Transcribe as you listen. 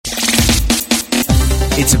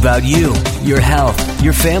It's about you, your health,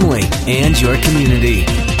 your family, and your community.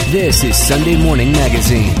 This is Sunday Morning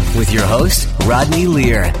Magazine with your host, Rodney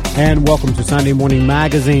Lear. And welcome to Sunday Morning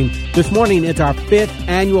Magazine. This morning, it's our 5th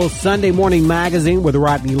annual Sunday Morning Magazine with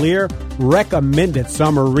Rodney Lear recommended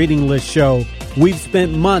summer reading list show. We've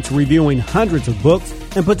spent months reviewing hundreds of books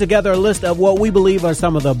and put together a list of what we believe are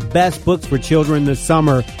some of the best books for children this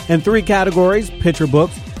summer in 3 categories: picture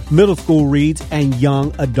books, middle school reads, and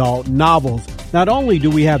young adult novels. Not only do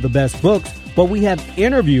we have the best books, but we have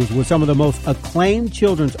interviews with some of the most acclaimed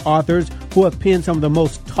children's authors who have penned some of the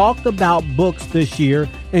most talked about books this year,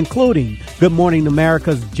 including Good Morning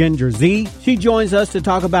America's Ginger Zee. She joins us to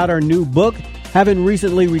talk about her new book, having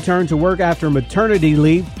recently returned to work after maternity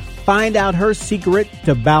leave. Find out her secret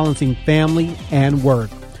to balancing family and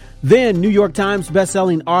work. Then New York Times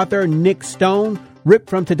bestselling author Nic Stone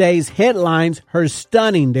ripped from today's headlines her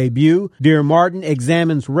stunning debut, Dear Martin,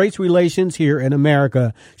 examines race relations here in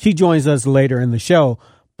America. She joins us later in the show.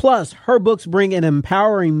 Plus, her books bring an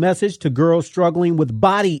empowering message to girls struggling with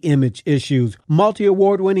body image issues.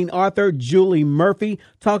 Multi-award-winning author Julie Murphy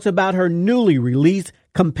talks about her newly released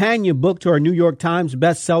companion book to her New York Times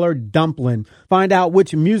bestseller, Dumplin'. Find out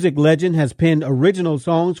which music legend has penned original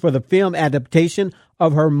songs for the film adaptation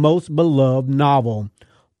of her most beloved novel.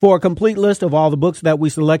 For a complete list of all the books that we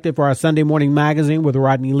selected for our Sunday Morning Magazine with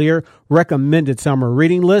Rodney Lear recommended summer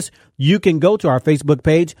reading list, you can go to our Facebook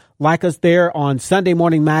page, like us there on Sunday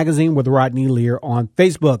Morning Magazine with Rodney Lear on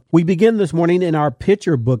Facebook. We begin this morning in our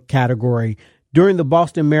picture book category. During the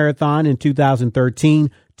Boston Marathon in 2013,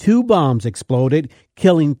 2 bombs exploded,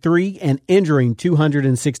 killing 3 and injuring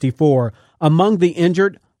 264. Among the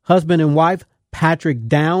injured, husband and wife Patrick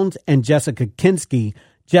Downs and Jessica Kinski.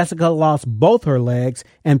 Jessica lost both her legs,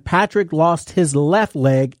 and Patrick lost his left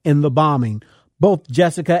leg in the bombing. Both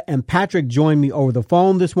Jessica and Patrick joined me over the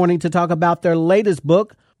phone this morning to talk about their latest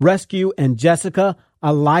book, Rescue and Jessica,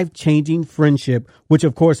 A Life-Changing Friendship, which,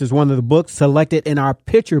 of course, is one of the books selected in our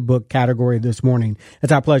picture book category this morning.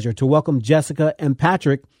 It's our pleasure to welcome Jessica and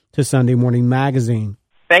Patrick to Sunday Morning Magazine.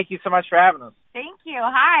 Thank you so much for having us. Thank you.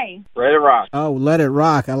 Hi. Let it rock. Oh, let it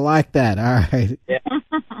rock. I like that. All right. Yeah.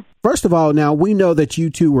 First of all, now we know that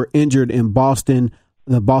you two were injured in Boston,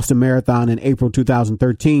 the Boston Marathon in April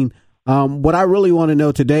 2013. What I really want to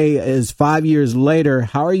know today is 5 years later,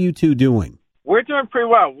 how are you two doing? We're doing pretty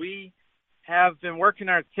well. We have been working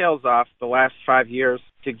our tails off the last 5 years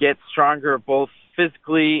to get stronger both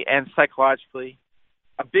physically and psychologically.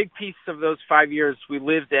 A big piece of those 5 years, we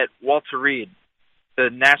lived at Walter Reed, the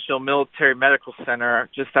National Military Medical Center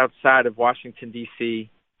just outside of Washington,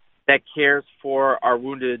 D.C., that cares for our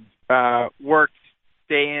wounded, worked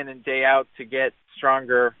day in and day out to get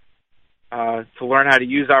stronger, to learn how to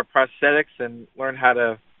use our prosthetics and learn how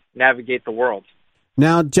to navigate the world.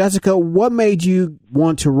 Now, Jessica, what made you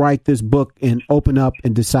want to write this book and open up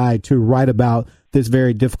and decide to write about this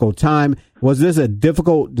very difficult time? Was this a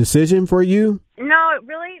difficult decision for you? No,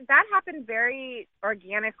 that happened very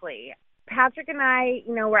organically. Patrick and I,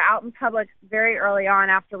 were out in public very early on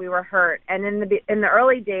after we were hurt. And in the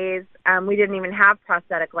early days, we didn't even have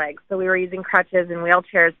prosthetic legs. So we were using crutches and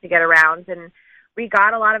wheelchairs to get around. And we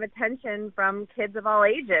got a lot of attention from kids of all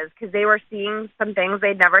ages because they were seeing some things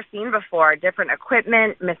they'd never seen before, different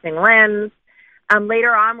equipment, missing limbs.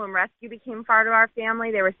 Later on, when Rescue became part of our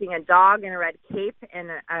family, they were seeing a dog in a red cape in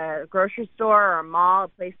a grocery store or a mall, a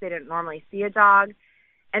place they didn't normally see a dog.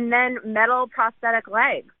 And then metal prosthetic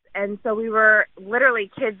legs. And so we were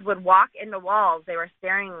literally, kids would walk into walls. They were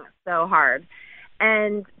staring so hard.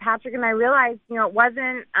 And Patrick and I realized, it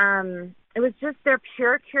wasn't, it was just their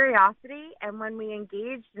pure curiosity. And when we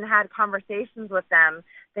engaged and had conversations with them,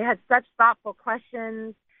 they had such thoughtful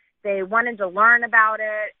questions. They wanted to learn about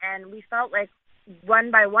it. And we felt like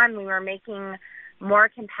one by one, we were making more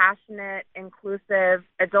compassionate, inclusive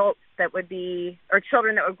adults that would be, or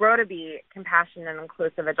children that would grow to be compassionate and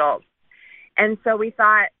inclusive adults. And so we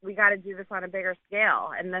thought we got to do this on a bigger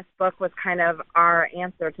scale. And this book was kind of our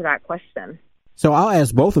answer to that question. So I'll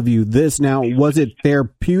ask both of you this now. Was it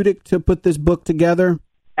therapeutic to put this book together?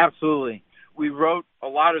 Absolutely. We wrote a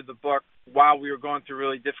lot of the book while we were going through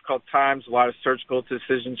really difficult times, a lot of surgical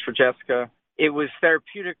decisions for Jessica. It was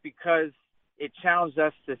therapeutic because it challenged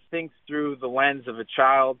us to think through the lens of a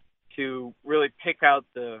child, to really pick out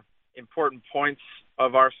the important points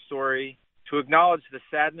of our story, to acknowledge the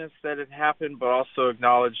sadness that had happened, but also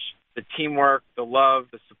acknowledge the teamwork, the love,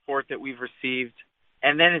 the support that we've received.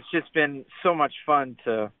 And then it's just been so much fun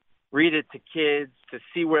to read it to kids, to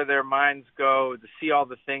see where their minds go, to see all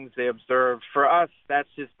the things they observe. For us, that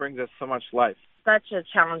just brings us so much life. such a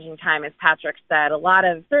challenging time, as Patrick said, a lot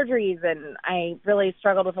of surgeries, and I really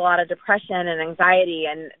struggled with a lot of depression and anxiety.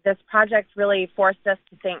 And this project really forced us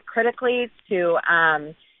to think critically, to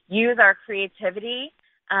use our creativity.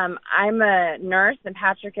 I'm a nurse and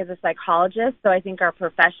Patrick is a psychologist, so I think our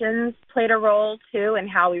professions played a role, too, in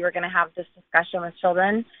how we were going to have this discussion with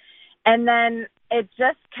children. And then it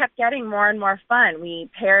just kept getting more and more fun. We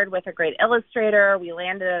paired with a great illustrator. We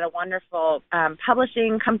landed at a wonderful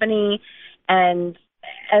publishing company. And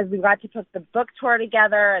as we got to put the book tour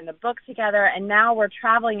together and the book together, and now we're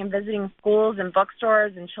traveling and visiting schools and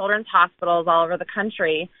bookstores and children's hospitals all over the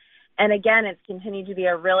country. And again, it's continued to be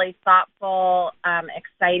a really thoughtful,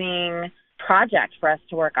 exciting project for us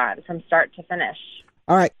to work on from start to finish.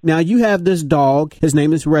 All right. Now, you have this dog. His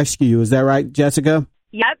name is Rescue. Is that right, Jessica?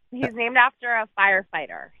 Yep. He's named after a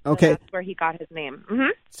firefighter. So okay. That's where he got his name. Mm-hmm.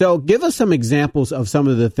 So give us some examples of some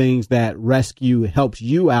of the things that Rescue helps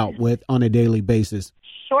you out with on a daily basis.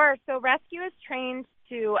 Sure. So Rescue is trained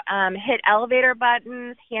to hit elevator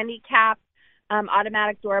buttons, handicap,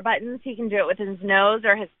 automatic door buttons. He can do it with his nose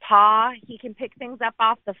or his paw. He can pick things up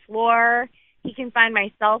off the floor. He can find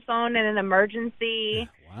my cell phone in an emergency.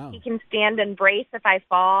 Wow. He can stand and brace if I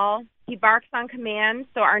fall. He barks on command,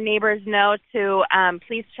 so our neighbors know to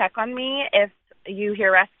please check on me if you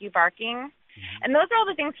hear Rescue barking. Mm-hmm. And those are all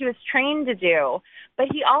the things he was trained to do. But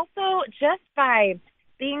he also, just by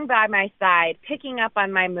being by my side, picking up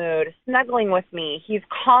on my mood, snuggling with me, he's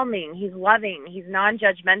calming, he's loving, he's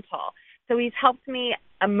non-judgmental. So he's helped me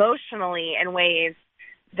emotionally in ways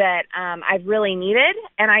that I've really needed,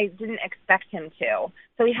 and I didn't expect him to.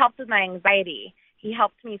 So he helped with my anxiety. He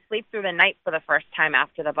helped me sleep through the night for the first time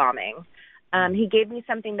after the bombing. He gave me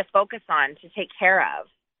something to focus on, to take care of.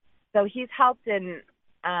 So he's helped in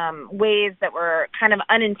ways that were kind of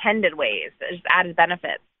unintended ways, just added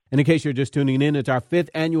benefits. And in case you're just tuning in, it's our 5th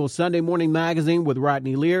annual Sunday Morning Magazine with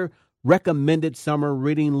Rodney Lear recommended summer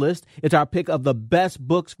reading list. It's our pick of the best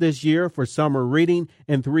books this year for summer reading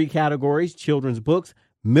in 3 categories: children's books,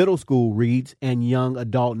 middle school reads, and young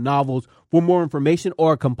adult novels. For more information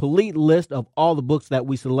or a complete list of all the books that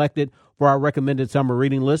we selected for our recommended summer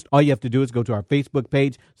reading list, all you have to do is go to our Facebook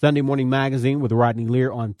page, Sunday Morning Magazine with Rodney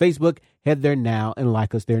Lear on Facebook. Head there now and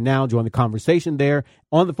like us there now. Join the conversation there.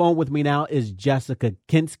 On the phone with me now is Jessica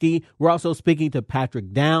Kinski. We're also speaking to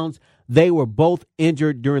Patrick Downs. They were both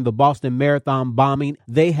injured during the Boston Marathon bombing.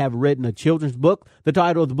 They have written a children's book. The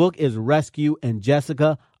title of the book is Rescue and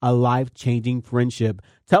Jessica, A Life-Changing Friendship.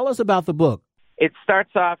 Tell us about the book. It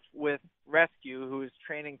starts off with Rescue, who is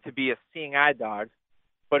training to be a seeing eye dog,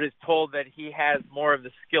 but is told that he has more of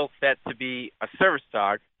the skill set to be a service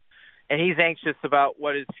dog, and he's anxious about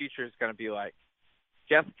what his future is going to be like.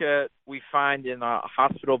 Jessica, we find in a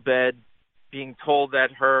hospital bed, being told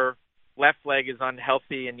that her left leg is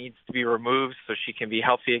unhealthy and needs to be removed so she can be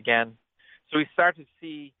healthy again. So we start to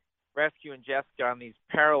see Rescue and Jessica on these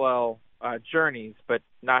parallel journeys, but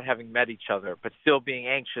not having met each other, but still being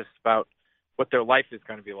anxious about what their life is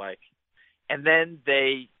going to be like. And then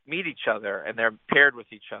they meet each other, and they're paired with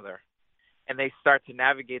each other, and they start to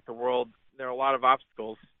navigate the world. There are a lot of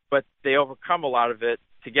obstacles, but they overcome a lot of it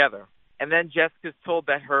together. And then Jessica's told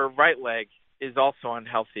that her right leg is also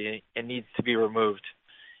unhealthy and needs to be removed.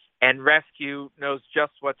 And Rescue knows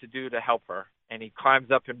just what to do to help her. And he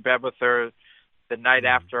climbs up in bed with her the night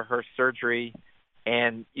after her surgery,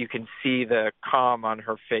 and you can see the calm on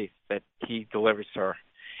her face that he delivers her.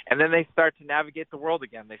 And then they start to navigate the world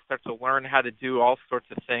again. They start to learn how to do all sorts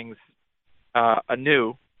of things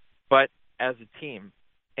anew, but as a team.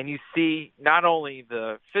 And you see not only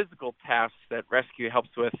the physical tasks that Rescue helps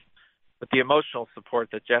with, but the emotional support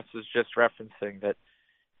that Jess was just referencing,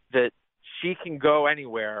 that she can go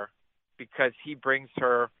anywhere because he brings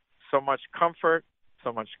her so much comfort,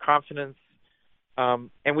 so much confidence.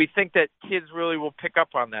 And we think that kids really will pick up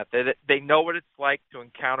on that. They know what it's like to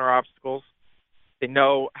encounter obstacles. They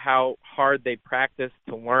know how hard they practice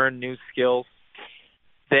to learn new skills.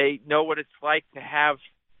 They know what it's like to have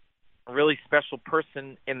a really special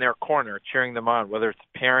person in their corner cheering them on, whether it's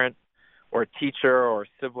a parent or a teacher or a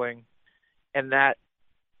sibling, and that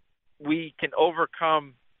we can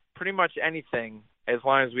overcome pretty much anything as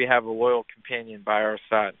long as we have a loyal companion by our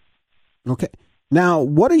side. Okay. Now,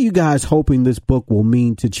 what are you guys hoping this book will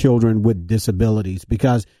mean to children with disabilities?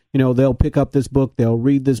 Because, they'll pick up this book, they'll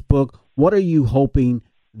read this book. What are you hoping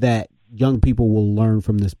that young people will learn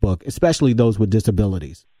from this book, especially those with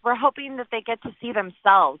disabilities? We're hoping that they get to see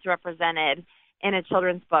themselves represented in a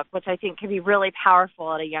children's book, which I think can be really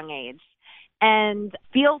powerful at a young age, and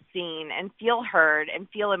feel seen and feel heard and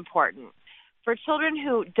feel important. For children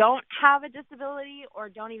who don't have a disability or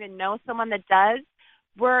don't even know someone that does,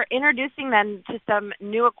 we're introducing them to some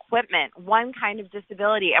new equipment, one kind of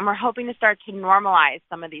disability, and we're hoping to start to normalize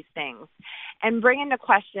some of these things and bring into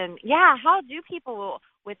question, how do people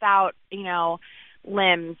without,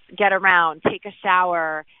 limbs get around, take a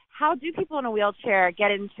shower? How do people in a wheelchair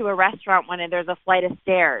get into a restaurant when there's a flight of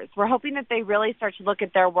stairs? We're hoping that they really start to look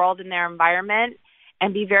at their world and their environment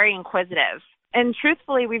and be very inquisitive. And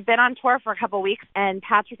truthfully, we've been on tour for a couple of weeks, and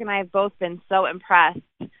Patrick and I have both been so impressed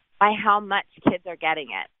by how much kids are getting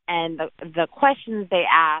it and the questions they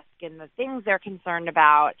ask and the things they're concerned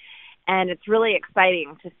about. And it's really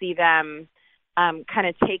exciting to see them kind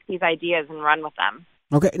of take these ideas and run with them.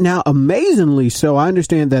 Okay. Now, amazingly so, I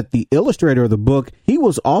understand that the illustrator of the book, he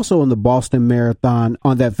was also in the Boston Marathon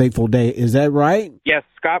on that fateful day. Is that right? Yes.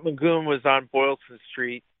 Scott Magoon was on Boylston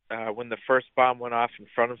Street when the first bomb went off in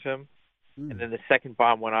front of him, and then the second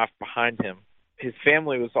bomb went off behind him. His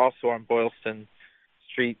family was also on Boylston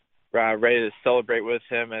Street, ready to celebrate with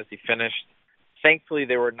him as he finished. Thankfully,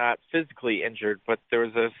 they were not physically injured, but there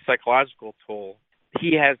was a psychological toll.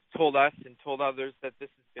 He has told us and told others that this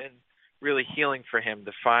has been really healing for him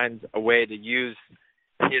to find a way to use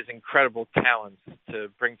his incredible talents to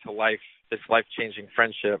bring to life this life-changing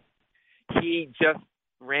friendship. He just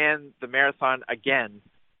ran the marathon again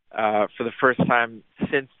for the first time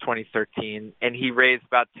since 2013, and he raised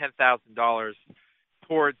about $10,000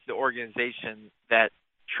 towards the organization that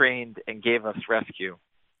trained and gave us rescue.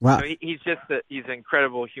 Wow. So he's an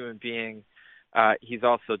incredible human being. He's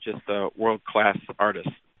also just a world-class artist.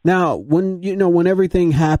 Now, when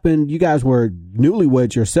everything happened, you guys were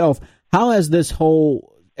newlyweds yourself. How has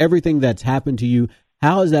everything that's happened to you,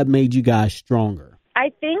 how has that made you guys stronger?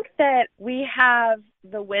 I think that we have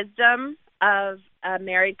the wisdom of a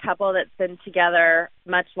married couple that's been together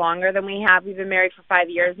much longer than we have. We've been married for 5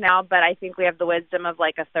 years now, but I think we have the wisdom of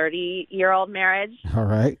like a 30-year-old marriage. All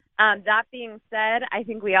right. That being said, I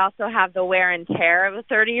think we also have the wear and tear of a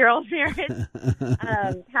 30-year-old marriage.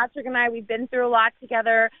 Patrick and I, we've been through a lot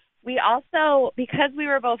together. We also, because we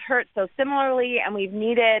were both hurt so similarly and we've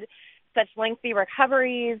needed such lengthy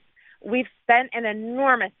recoveries, we've spent an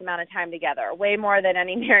enormous amount of time together, way more than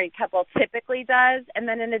any married couple typically does. And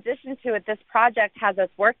then in addition to it, this project has us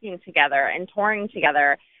working together and touring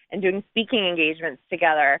together and doing speaking engagements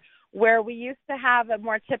together, where we used to have a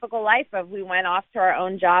more typical life of we went off to our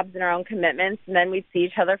own jobs and our own commitments, and then we'd see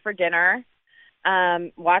each other for dinner,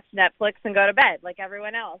 watch Netflix, and go to bed like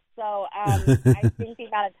everyone else. So I think the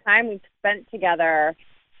amount of time we've spent together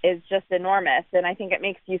is just enormous, and I think it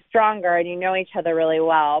makes you stronger and you know each other really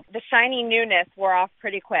well. The shiny newness wore off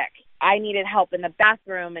pretty quick. I needed help in the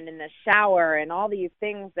bathroom and in the shower and all these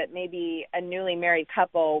things that maybe a newly married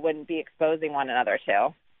couple wouldn't be exposing one another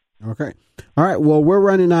to. Okay. All right. Well, we're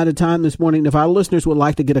running out of time this morning. If our listeners would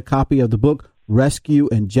like to get a copy of the book, Rescue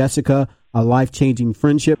and Jessica, A Life-Changing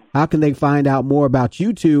Friendship, how can they find out more about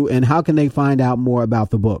you two, and how can they find out more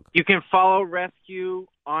about the book? You can follow Rescue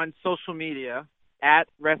on social media at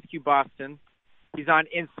Rescue Boston. He's on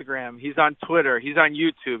Instagram. He's on Twitter. He's on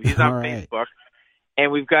YouTube. He's on Facebook.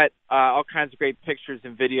 And we've got all kinds of great pictures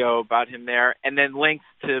and video about him there. And then links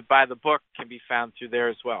to buy the book can be found through there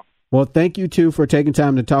as well. Well, thank you, too, for taking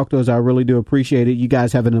time to talk to us. I really do appreciate it. You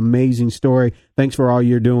guys have an amazing story. Thanks for all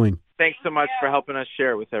you're doing. Thanks so much for helping us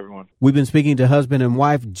share it with everyone. We've been speaking to husband and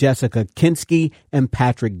wife Jessica Kinski and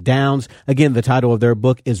Patrick Downs. Again, the title of their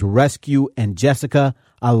book is Rescue and Jessica,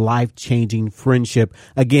 A Life-Changing Friendship.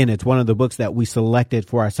 Again, it's one of the books that we selected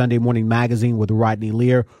for our Sunday Morning Magazine with Rodney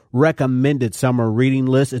Lear recommended summer reading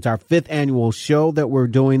list. It's our 5th annual show that we're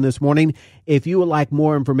doing this morning. If you would like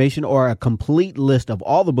more information or a complete list of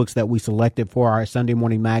all the books that we selected for our Sunday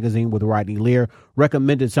Morning Magazine with Rodney Lear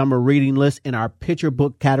recommended summer reading list in our picture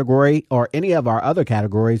book category or any of our other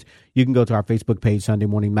categories, you can go to our Facebook page, Sunday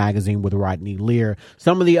Morning Magazine with Rodney Lear.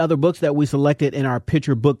 Some of the other books that we selected in our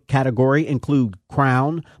picture book category include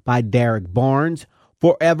Crown by Derek Barnes,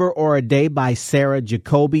 Forever or a Day by Sarah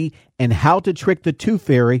Jacoby, and How to Trick the Tooth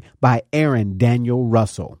Fairy by Aaron Daniel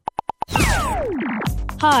Russell.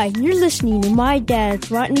 Hi, you're listening to my dad's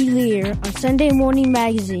Rodney Lear on Sunday Morning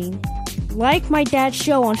Magazine. Like my dad's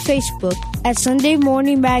show on Facebook at Sunday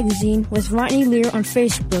Morning Magazine with Rodney Lear on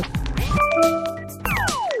Facebook.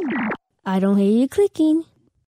 I don't hear you clicking.